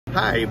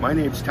Hi, my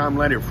name's Tom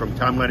Leonard from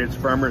Tom Leonard's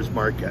Farmers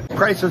Market.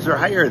 Prices are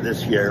higher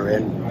this year,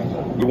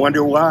 and you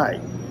wonder why.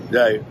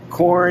 The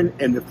corn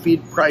and the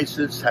feed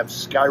prices have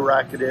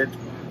skyrocketed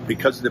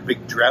because of the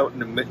big drought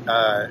in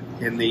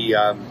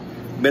the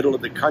middle of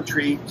the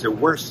country. It's the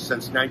worst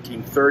since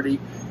 1930.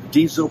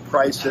 Diesel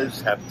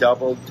prices have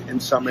doubled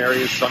in some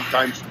areas.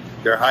 Sometimes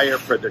they're higher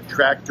for the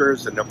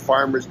tractors and the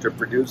farmers to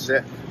produce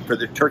it, for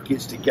the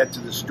turkeys to get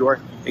to the store.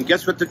 And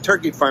guess what the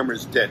turkey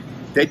farmers did?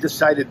 They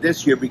decided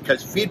this year,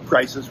 because feed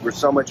prices were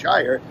so much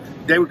higher,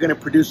 they were going to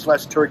produce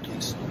less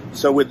turkeys.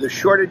 So with the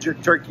shortage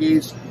of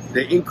turkeys,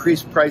 the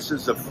increased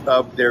prices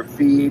of their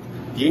feed,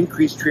 the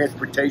increased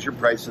transportation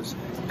prices,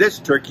 this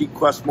turkey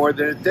costs more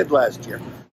than it did last year.